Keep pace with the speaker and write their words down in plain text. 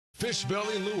Fish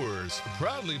Belly Lures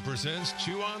proudly presents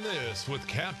Chew on This with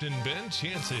Captain Ben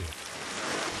Chancey. This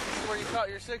is where you caught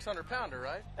your 600-pounder,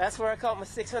 right? That's where I caught my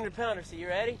 600-pounder. So you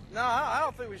ready? No, I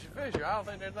don't think we should fish here. I don't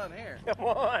think there's nothing here. Come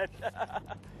on.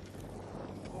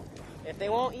 If they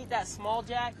won't eat that small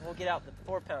jack, we'll get out the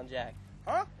 4-pound jack.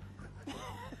 Huh?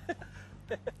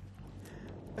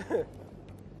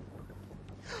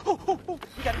 Oh,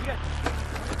 you got it, you got it.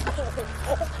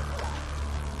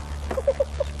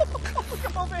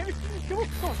 Come on, baby. Come on,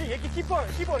 yeah, keep on,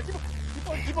 yeah, keep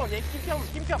coming.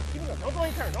 Don't go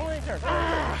any turn,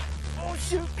 Oh,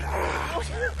 shoot. Oh,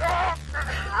 shoot.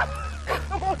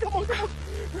 Come on.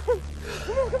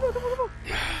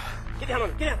 Get down on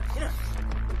it, get down.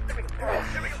 There we go.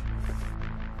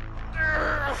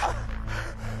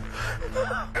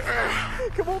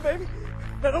 Come on, baby.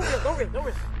 No, don't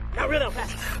reel. Now reel down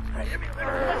fast. All right,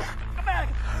 come back.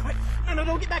 Right. No,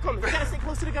 don't get back on me. We gotta stay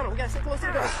close to the gun.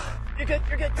 You're good.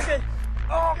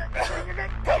 Oh, you're good.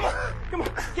 Come on.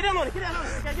 Get down on it.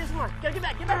 Gotta get this one. Gotta get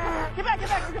back. Get back. You're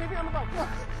gonna be on the boat. Come on.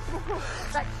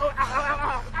 Back. Oh,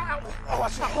 ow. Oh,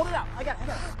 watch out. Hold it out. I got it.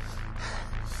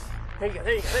 There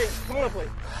you go. Come on up, please.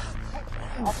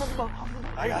 Off the boat.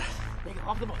 I got it. There you go.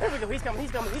 Off the boat. There we go. He's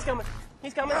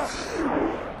coming.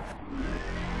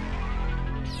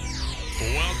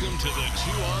 Welcome to the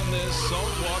Chew on This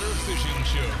Saltwater Fishing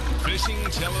Show. Fishing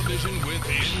television with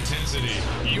intensity.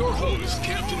 Your host,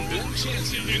 Captain Ben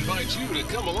Chancey, invites you to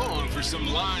come along for some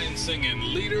line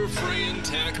singing, leader fraying,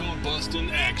 tackle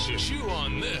busting action. Chew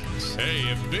on this. Hey,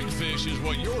 if big fish is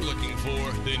what you're looking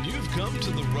for, then you've come to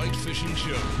the right fishing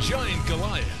show. Giant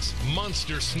Goliaths,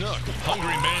 monster snook,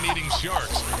 hungry man-eating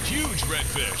sharks, huge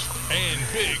redfish, and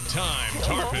big-time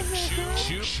tarpon.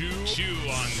 Chew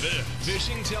on this.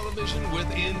 Fishing television with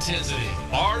intensity.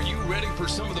 Are you ready for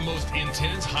some of the most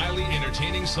intense, highly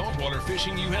entertaining saltwater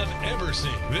fishing you have ever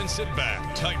seen? Then sit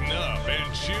back, tighten up,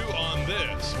 and chew on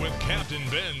this with Captain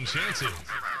Ben Chancey.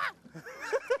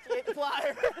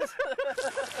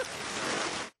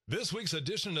 This week's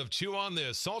edition of Chew on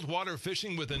This Saltwater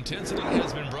Fishing with Intensity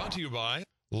has been brought to you by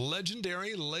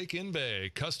legendary Lake and Bay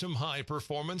custom high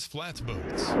performance flats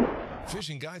boats.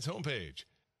 Fishing Guide's homepage.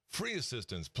 Free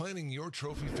assistance planning your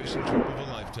trophy fishing trip of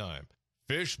a lifetime.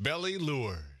 Fish Belly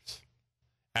Lures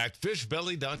at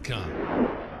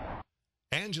fishbelly.com.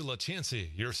 Angela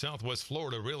Chancey, your Southwest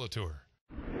Florida realtor.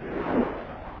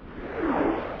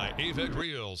 By Avec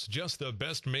Reels, just the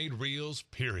best made reels,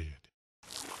 period.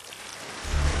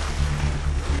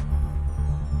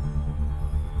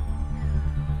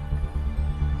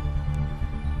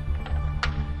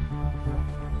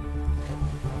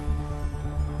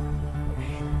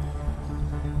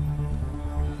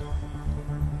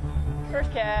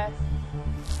 First cast.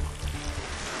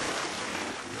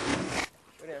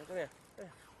 Go down.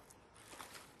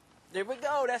 There we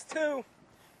go, that's 2.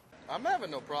 I'm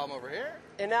having no problem over here.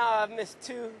 And now I've missed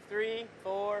 2, 3,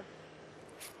 4.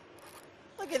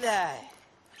 Look at that.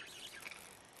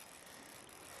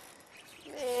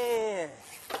 Man.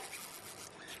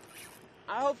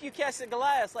 I hope you catch the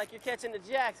Goliaths like you're catching the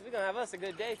jacks. We're going to have us a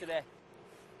good day today.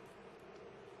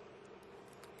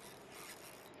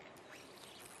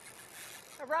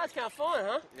 That rod's kind of fun,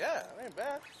 huh? Yeah, it ain't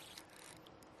bad.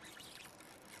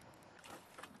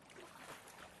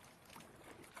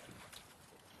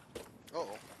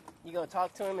 Uh-oh. You gonna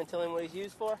talk to him and tell him what he's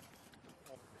used for?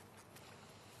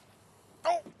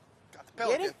 Oh! Got the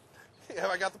pelican. Get him? Yeah,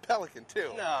 I got the pelican,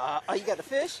 too. No. Oh, you got the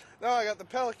fish? No, I got the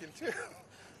pelican, too.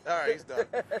 All right, he's done.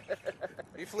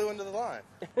 He flew into the line.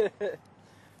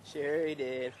 Sure he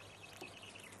did.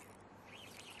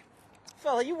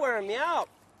 Fella, you wearing me out.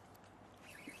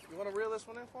 You want to reel this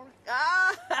one in for me?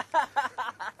 Ah!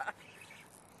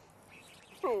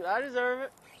 I deserve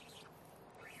it.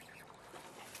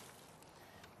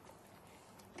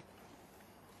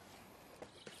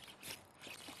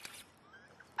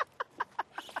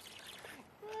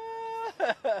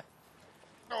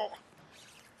 No.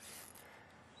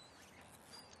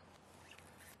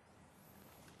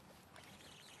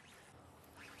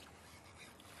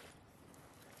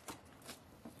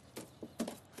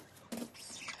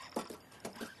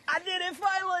 I did it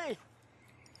finally!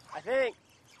 I think.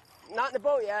 Not in the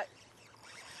boat yet.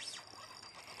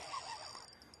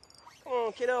 Come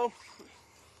on, kiddo.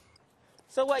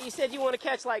 So what, you said you want to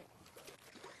catch like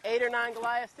 8 or 9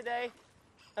 Goliaths today?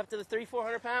 Up to the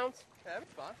 300-400 pounds? Yeah, that'd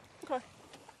be fine. Okay.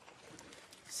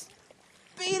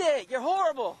 Beat it! You're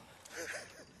horrible!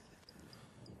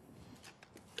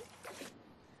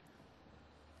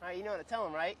 All right, you know what to tell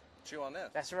him, right? Chew on this.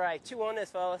 That's right. Chew on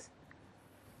this, fellas.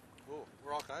 Ooh,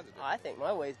 we're all kinds of different. Oh, I think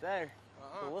my way's better.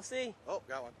 But we'll see. Oh,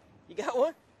 got one. You got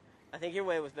one? I think your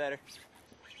way was better.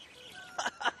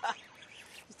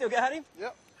 You still got him?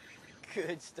 Yep.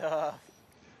 Good stuff.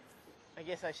 I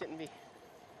guess I shouldn't be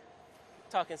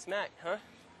talking smack, huh?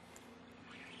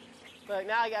 Look,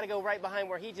 now I got to go right behind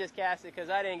where he just cast it because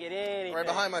I didn't get anything. Right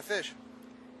behind my fish.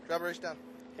 Drop it right down.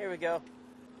 Here we go.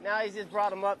 Now he's just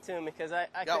brought him up to me because I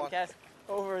couldn't cast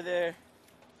over there.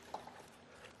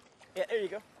 Yeah, there you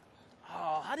go.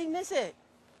 Oh, how'd he miss it?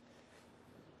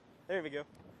 There we go.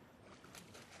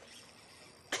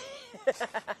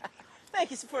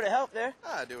 Thank you for the help there.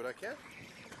 I do what I can.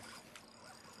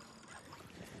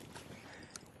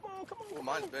 Come on, come on. Well,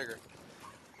 mine's bigger.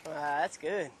 That's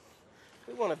good.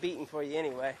 We want a beating for you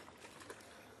anyway.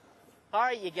 All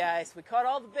right, you guys. We caught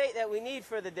all the bait that we need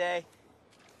for the day.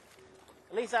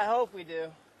 At least I hope we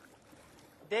do.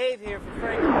 Dave here from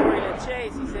Franklin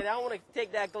Chase, he said, I want to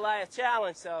take that Goliath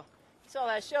challenge. So he saw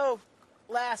that show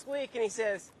last week, and he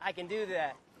says, I can do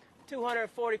that.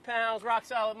 240 pounds, rock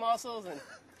solid muscles, and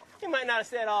he might not have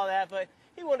said all that, but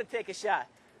he wanted to take a shot.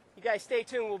 You guys stay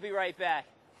tuned. We'll be right back.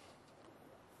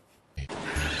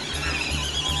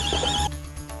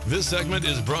 This segment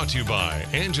is brought to you by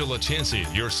Angela Chansey,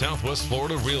 your Southwest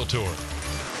Florida Realtor.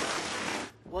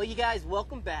 Well, you guys,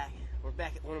 welcome back. We're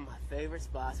back at one of my favorite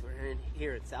spots. We're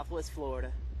here in Southwest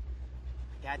Florida.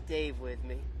 I got Dave with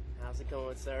me. How's it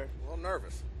going, sir? A little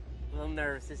nervous. A little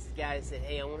nervous. This is the guy that said,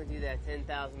 hey, I want to do that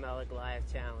 $10,000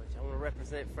 Goliath challenge. I want to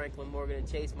represent Franklin Morgan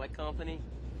 & Chase, my company,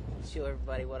 and show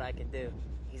everybody what I can do.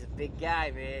 He's a big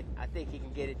guy, man. I think he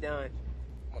can get it done.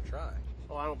 I'm going to try.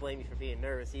 Oh, I don't blame you for being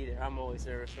nervous either. I'm always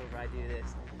nervous whenever I do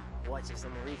this. Watch this.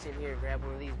 I'm going to reach in here and grab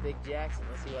one of these big jacks, and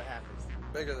let's see what happens.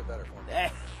 Bigger the better for me.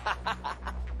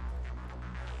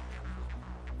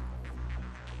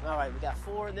 All right, we got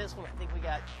 4 in this one. I think we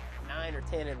got 9 or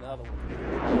 10 in the other one.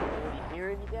 Are you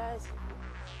hearing, you guys?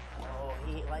 Oh,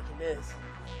 he ain't liking this.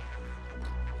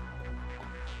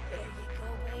 There you go,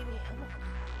 baby. Come on.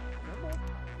 Come on.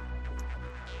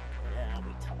 Yeah,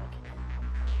 we talking.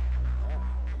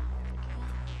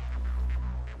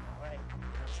 All right.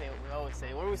 Say what we always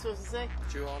say. What are we supposed to say?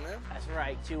 Chew on this? That's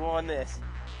right. Chew on this.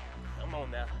 Come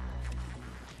on now.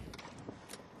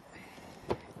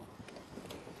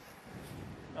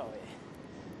 Oh,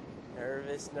 yeah.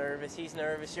 Nervous, nervous. He's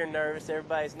nervous. You're nervous.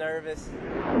 Everybody's nervous.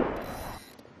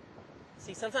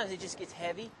 See, sometimes it just gets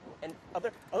heavy. And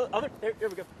other. There we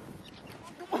go.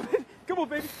 Come on,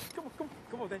 baby. Come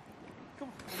on, baby. Come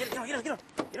on. Get on. There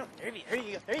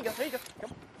you go. Come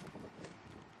on.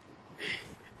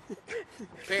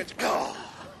 Pants. Oh.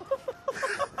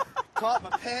 Caught my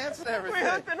pants and everything. We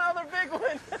hooked another big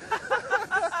one.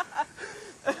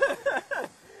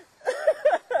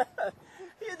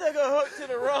 You took a hook to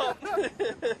the rump.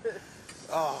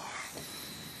 Oh.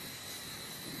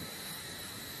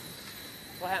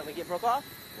 What happened? We get broke off?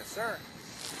 Yes, sir.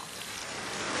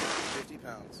 50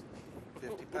 pounds.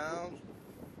 50 pounds.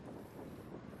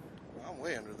 Well, I'm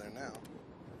way under there now.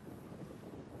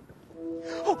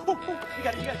 Oh, you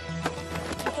got it.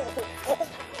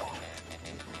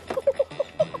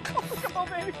 Come on,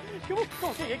 baby. Come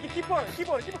on. Keep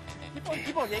on.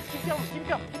 Yeah, keep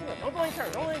going. Don't go any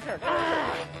turn.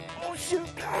 Oh, shoot.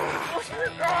 Come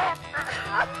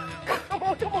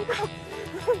on. Come on.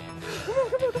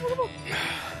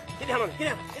 Get down on it.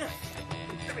 There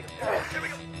we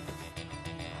go.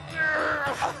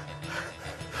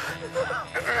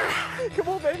 Come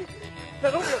on, baby. No,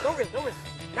 don't reel.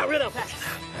 Now reel down fast.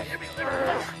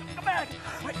 Come back.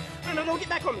 Wait. No, get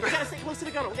back on me. We gotta stay close to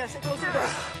the gunner. You're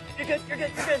good.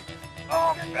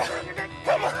 Oh, you're good.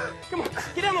 Come on.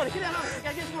 Get down on it. You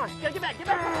gotta get on. You gotta get back. Get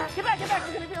back. You're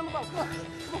gonna be on the boat. Come on.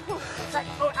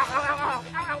 Oh,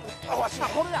 ow. Oh, watch out.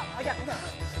 Hold it out. I got it.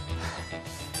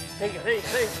 There you go.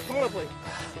 Come on, please.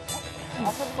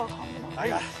 Off the boat. I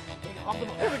got it. There you go. Off the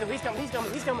boat. There we go. He's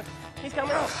coming.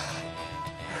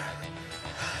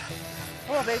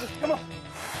 Come on, baby. Come on.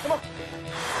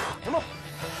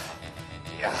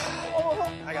 Yeah.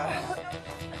 Oh, I got it.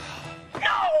 No!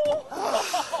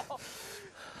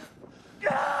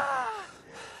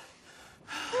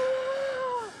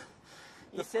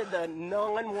 You said the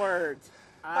non-words.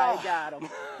 I got him.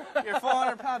 Your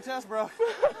 400-pound test, bro.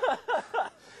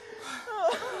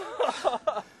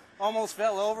 Almost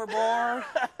fell overboard.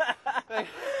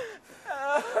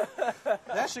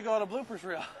 That should go on a bloopers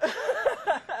reel.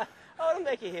 I want to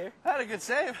make it here. Had a good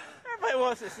save. Everybody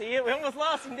wants to see it. We almost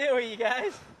lost him, didn't we, you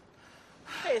guys?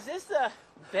 Hey, is this the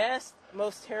best,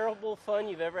 most terrible fun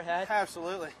you've ever had?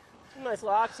 Absolutely. Nice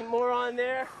little oxymoron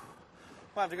there.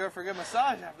 We'll have to go for a good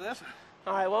massage after this one.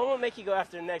 All right, well, I won't make you go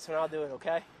after the next one. I'll do it,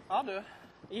 okay? I'll do it.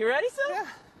 You ready, son? Yeah.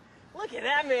 Look at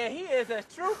that man. He is a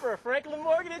trooper. Franklin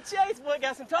Morgan and Chase. Boy,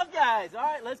 got some tough guys. All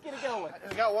right, let's get it going. I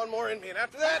just got one more in me, and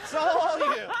after that, it's all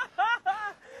you.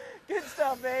 Good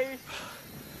stuff, baby.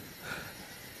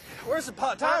 Where's the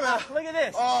timeout? Look at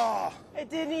this. Oh. It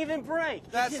didn't even break.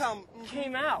 That's it just how...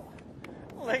 came out.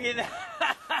 Look at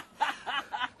that.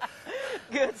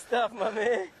 Good stuff, my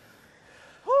man.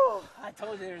 Whew. I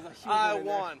told you there was a huge I one in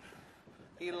there. won.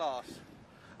 He lost.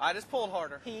 I just pulled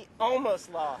harder. He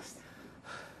almost lost.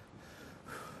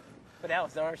 But that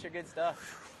was darn sure good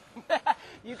stuff.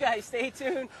 You guys stay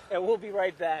tuned, and we'll be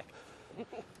right back.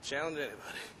 Challenge anybody.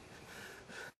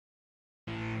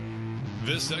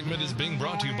 This segment is being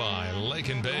brought to you by Lake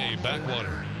and Bay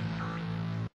Backwater.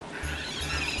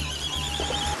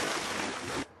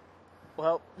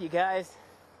 Well, you guys,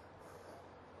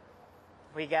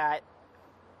 we got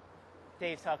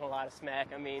Dave's talking a lot of smack.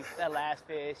 I mean, that last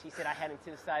fish, he said I had him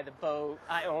to the side of the boat.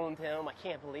 I owned him. I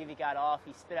can't believe he got off.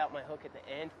 He spit out my hook at the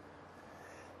end.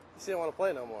 You still don't want to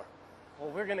play no more.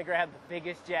 Well, we're going to grab the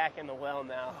biggest jack in the well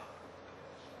now.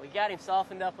 We got him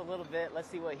softened up a little bit. Let's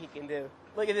see what he can do.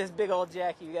 Look at this big old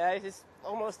jack, you guys. It's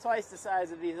almost twice the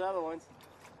size of these other ones.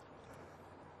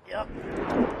 Yep.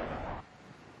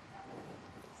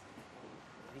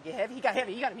 Did he get heavy? He got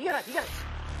heavy. You got him. You got it. You got it.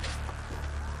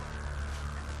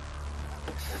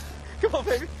 Come on,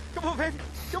 baby. Come on, baby.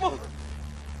 Come on.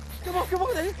 Come on, come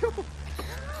on, baby. Come on.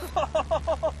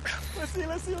 Let's see,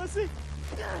 let's see, let's see.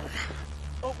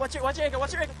 Oh, watch your ankle,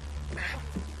 watch your ankle.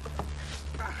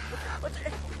 Watch your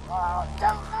ankle. Oh, no.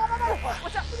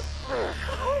 Watch out.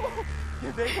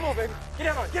 Yeah, baby, come on, baby. Get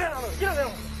out on it, get out on it, get out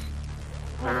on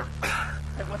it.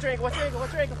 Hey, watch your ankle, watch your ankle,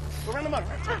 watch your ankle. Go around the mud.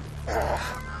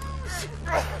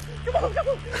 Come on, come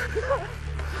on.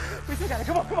 We still got it,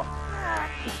 come on, come on.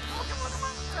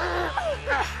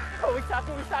 Oh, we stopped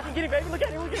him, get him, baby. Look at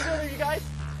him, look at him, you guys.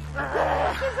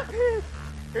 There's a pig.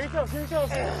 Here he comes, here he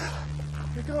comes. Here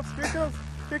he comes, here he comes,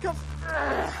 here he comes.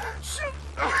 Shoot.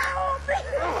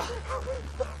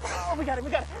 Oh, we got it, we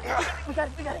got it. We got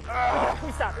it. We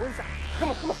stopped it, we stopped it. Come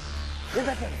on, come on. Get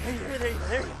back in. There you go,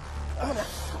 there you go. Come on now.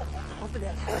 Off the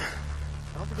deck.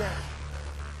 Off the deck.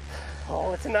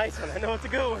 Oh, it's a nice one. I know it's a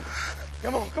good one.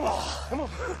 Come on, come on, come on.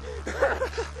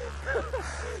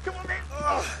 Come on, man.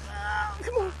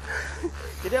 Come on.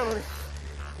 Get down on it.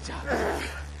 Good job.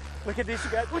 Look at this,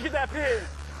 you guys. Look at that pig.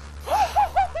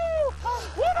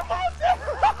 What a monster!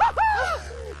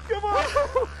 Come on.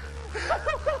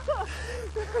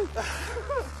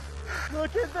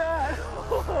 Look at that.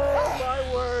 Oh, my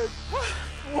word.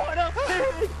 What a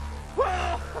pig.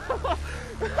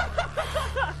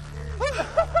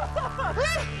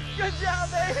 Good job,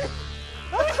 baby.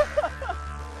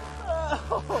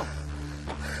 Oh.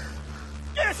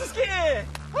 Yes, it's good.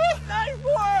 Nice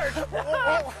work.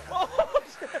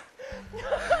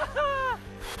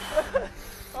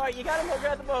 All right, you got him. Go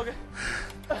grab the boga.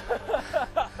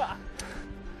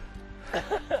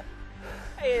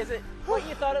 Hey, is it what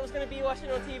you thought it was going to be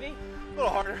watching on TV? A little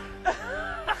harder.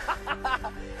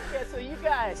 Yeah, so you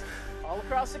guys all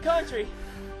across the country,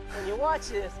 when you watch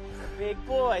this, he's a big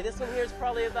boy. This one here is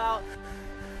probably about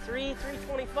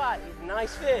 325. He's a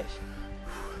nice fish.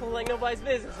 Like nobody's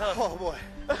business, huh? Oh, boy.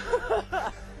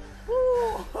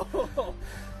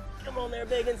 Come on there,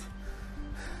 Biggins.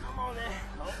 Come on there.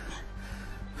 Oh.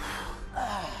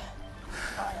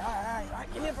 All right.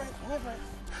 Give me a break.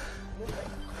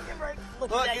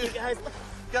 Look at that, you guys.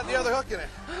 Got the other hook in it.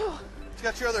 He's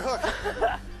got your other hook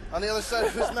on the other side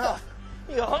of his mouth.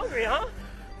 You hungry, huh?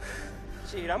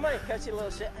 Shoot, I might cut you a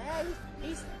little shit.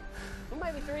 He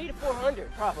might be 300 to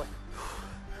 400, probably.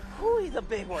 Ooh, he's a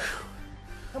big one.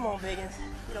 Come on, Biggins.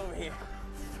 Get over here.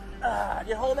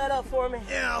 Just hold that up for me.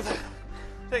 Yeah, I'll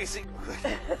take a seat.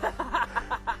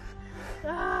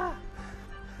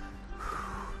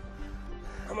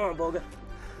 Come on, Boga.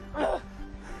 Look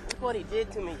what he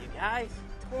did to me, you guys.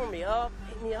 Tore me up,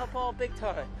 hit me up all big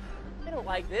time. They don't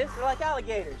like this. They're like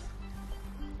alligators.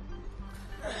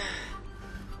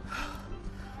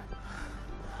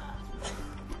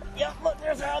 Yep, look,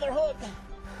 there's our other hook.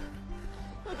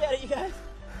 Look at it, you guys.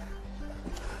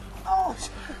 Oh,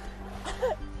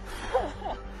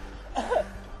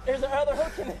 there's our other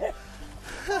hook in there.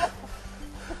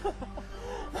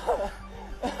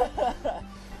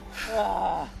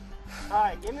 All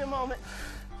right, give me a moment.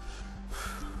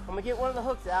 I'm gonna get one of the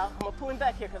hooks out. I'm gonna pull him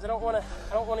back here because I don't want him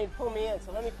to pull me in.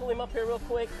 So let me pull him up here real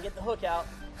quick and get the hook out.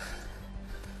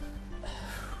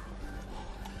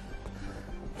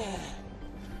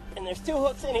 And there's two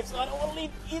hooks in him, so I don't want to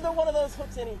leave either one of those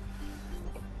hooks in him.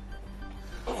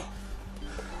 Come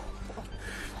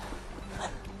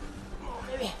on,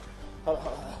 baby. Hold on.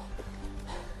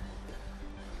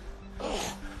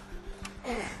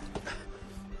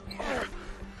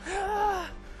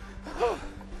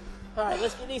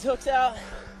 these hooks out.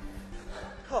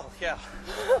 Oh, yeah.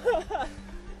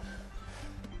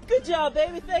 Good job,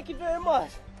 baby. Thank you very much.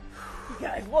 You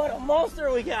guys, what a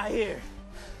monster we got here.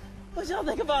 What y'all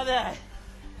think about that?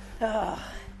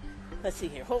 Let's see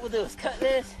here. What we'll do is cut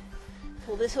this,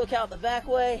 pull this hook out the back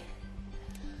way.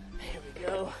 There we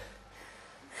go.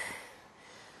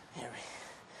 There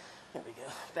we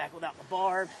go. Back without the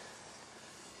barb.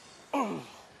 Come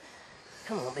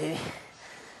on, baby.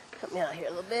 Help me out here a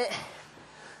little bit.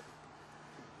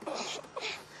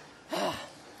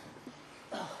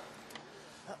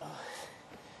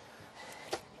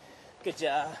 Good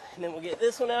job. And then we'll get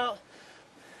this one out.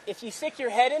 If you stick your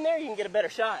head in there, you can get a better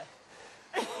shot.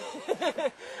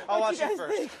 I'll watch you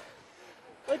first. Think?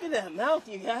 Look at that mouth,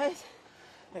 you guys.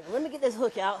 Okay, let me get this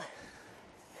hook out.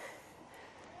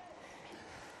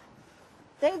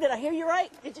 Dave, did I hear you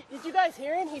right? Did you guys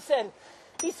hear him? He said,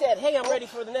 hey, I'm ready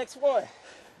for the next one.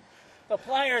 The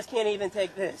pliers can't even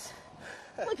take this.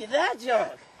 Look at that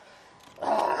junk.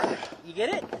 You get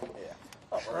it? Yeah.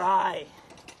 All right.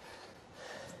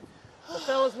 Well,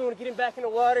 fellas, we want to get him back in the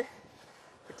water.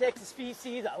 Protect the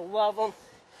species. I love them.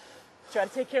 Try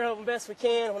to take care of them best we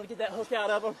can. I want to get that hook out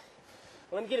of them.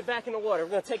 Let me get it back in the water.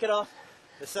 We're going to take it off.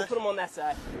 We'll put them on that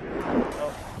side.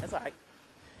 Oh, that's all right.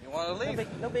 You want to leave?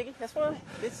 No biggie. That's fine.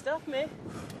 Good stuff, man.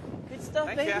 Good stuff,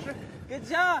 Thanks, baby. Captain. Good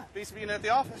job. Peace being at the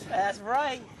office. That's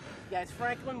right. You guys,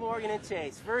 Franklin, Morgan, and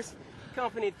Chase. First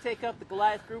company to take up the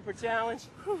Goliath Grouper Challenge.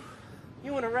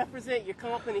 You want to represent your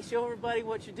company, show everybody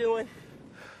what you're doing.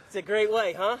 It's a great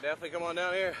way, huh? Definitely come on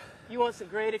down here. You want some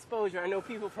great exposure. I know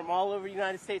people from all over the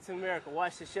United States of America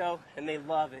watch the show, and they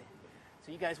love it.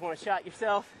 So you guys want a shot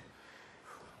yourself?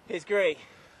 It's great.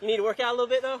 You need to work out a little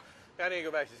bit, though? I need to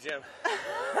go back to the gym.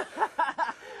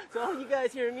 So all you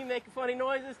guys hearing me making funny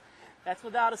noises, that's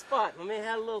without a spot. My man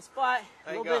had a little spot,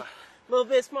 a little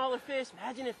bit smaller fish.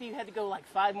 Imagine if you had to go like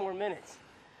 5 more minutes.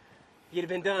 You'd have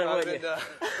been done, wouldn't you? Done.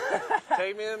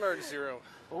 Take me to the emergency room.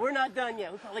 Well, we're not done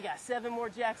yet. We probably got 7 more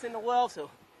jacks in the well, so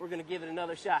we're going to give it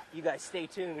another shot. You guys stay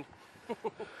tuned.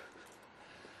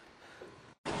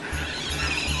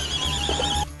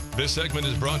 This segment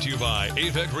is brought to you by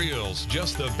Avec Reels,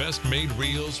 just the best made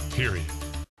reels, period.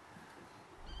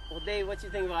 Well, Dave, what you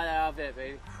think about that outfit,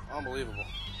 baby? Unbelievable.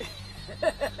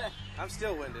 I'm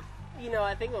still winded. You know,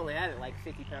 I think we only had it like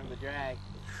 50 pounds of drag.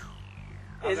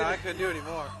 I couldn't do any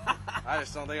more. I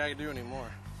just don't think I can do any more.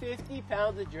 50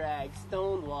 pounds of drag,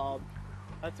 stone-walled,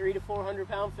 a 300 to 400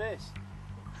 pound fish.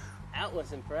 That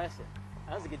was impressive.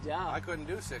 That was a good job. I couldn't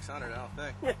do 600, I don't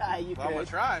think. Yeah, you could. I'm going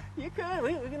to try. You could.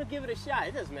 We're going to give it a shot.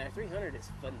 It doesn't matter. 300 is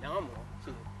phenomenal.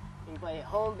 You can play at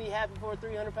home, be happy for a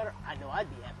 300 pounder. I know I'd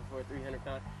be happy for a 300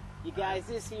 pounder. You guys,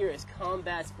 this here is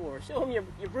combat sport. Show them your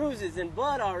bruises and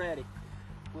blood already.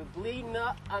 We're bleeding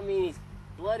up. I mean, he's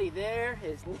bloody there.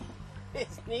 His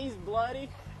knee's bloody.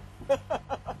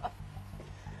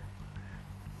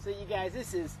 So you guys,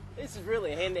 this is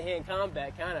really a hand-to-hand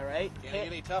combat kind of, right? Can't get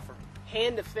any tougher.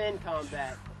 Hand-to-fin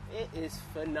combat. It is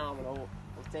phenomenal.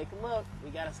 Let's take a look.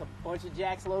 We got us a bunch of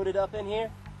jacks loaded up in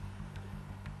here.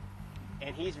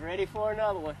 And he's ready for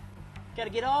another one. Got to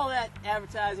get all that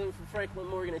advertising from Franklin,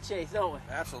 Morgan, and Chase, don't we?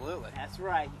 Absolutely. That's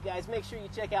right. You guys, make sure you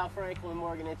check out Franklin,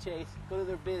 Morgan, and Chase. Go to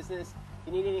their business.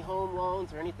 If you need any home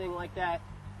loans or anything like that,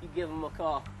 you give them a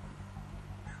call.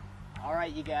 All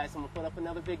right, you guys, I'm going to put up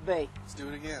another big bait. Let's do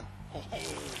it again. Hey.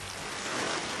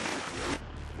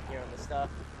 Here on the stuff.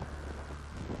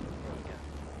 There you go.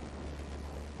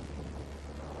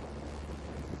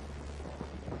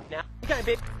 Now, you got it,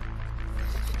 babe.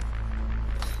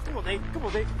 Come on, Dave. Come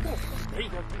on, Dave. Come on. There you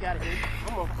go. You got it, Dave.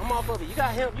 I'm off of it. You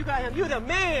got him. You got him. You're the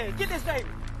man. Get this baby.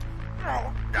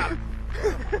 Oh, got it.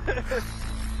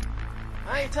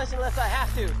 I ain't touching unless I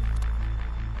have to.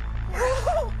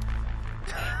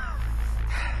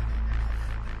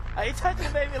 I ain't touching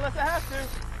the baby unless I have to.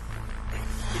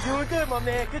 You're doing good, my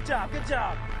man. Good job. Good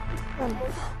job.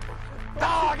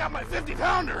 Oh, I got my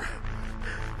 50-pounder.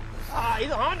 Ah, he's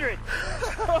 100.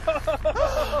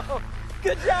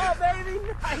 Good job, baby.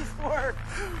 Nice work.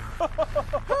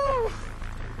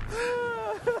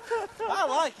 I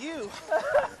like you.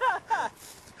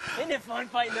 Isn't it fun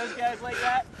fighting those guys like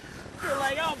that? You're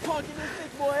like, I'm punking this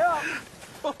big boy up.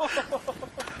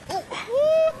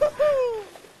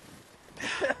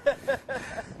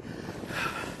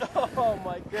 Oh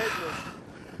my goodness.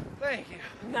 Thank you.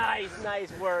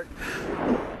 Nice work.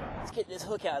 Let's get this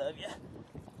hook out of you.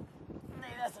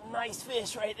 Hey, that's a nice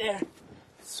fish right there.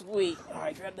 Sweet. All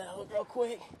right, grab that hook real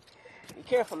quick. Be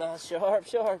careful now. Sharp.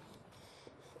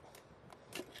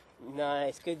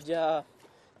 Nice. Good job.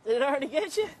 Did it already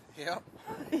get you? Yep.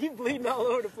 You bleeding all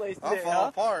over the place today, I'm falling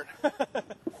apart.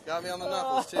 Got me on the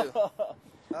knuckles, too.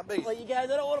 Not big. Well, you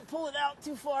guys, I don't want to pull it out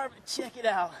too far, but check it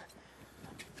out.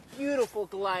 Beautiful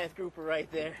Goliath grouper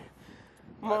right there.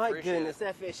 My goodness,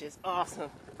 that fish is awesome.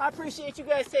 I appreciate you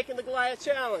guys taking the Goliath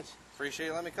challenge. Appreciate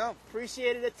you letting me come.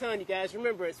 Appreciate it a ton, you guys.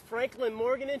 Remember, it's Franklin,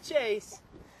 Morgan, and Chase,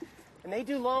 and they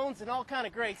do loans and all kind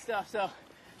of great stuff. So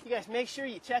you guys make sure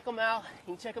you check them out.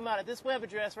 You can check them out at this web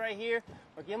address right here,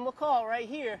 or give them a call right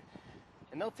here,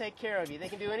 and they'll take care of you. They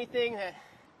can do anything that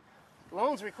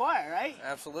loans require, right?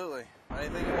 Absolutely.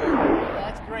 Anything you want.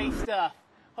 That's great stuff.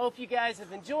 Hope you guys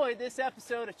have enjoyed this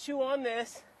episode of Chew on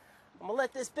This. I'm going to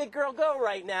let this big girl go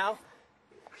right now.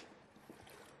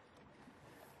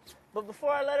 But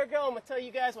before I let her go, I'm going to tell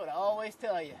you guys what I always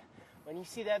tell you. When you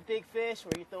see that big fish,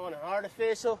 where you're throwing an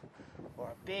artificial or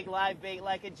a big live bait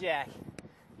like a jack,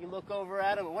 you look over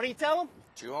at them, and what do you tell them?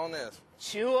 Chew on this.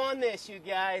 Chew on this, you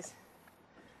guys.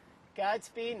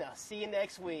 Godspeed, and I'll see you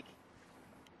next week.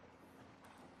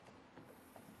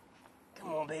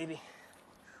 Come on, baby.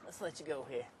 Let's let you go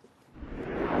here.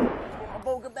 Get my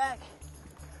boga back.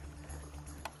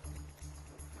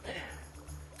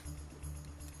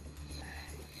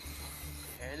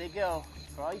 There they go.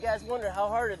 For all you guys wonder how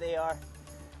hard they are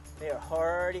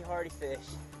hardy, hardy fish.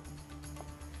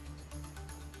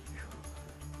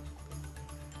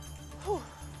 Whew.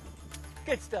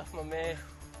 Good stuff, my man.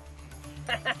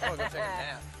 I'm gonna go take a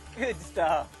nap. Good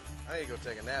stuff. I need to go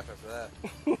take a nap after that.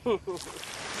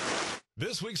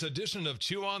 This week's edition of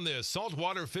Chew on This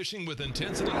Saltwater Fishing with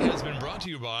Intensity has been brought to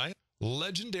you by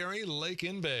legendary Lake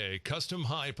and Bay custom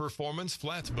high performance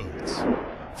flats boats,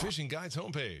 Fishing Guide's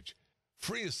homepage,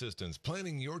 free assistance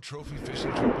planning your trophy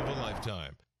fishing trip of a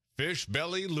lifetime, Fish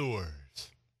Belly Lures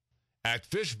at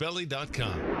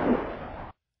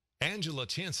fishbelly.com, Angela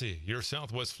Chansey, your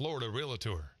Southwest Florida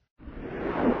realtor,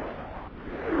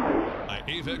 by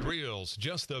Avec Reels,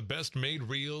 just the best made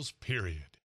reels, period.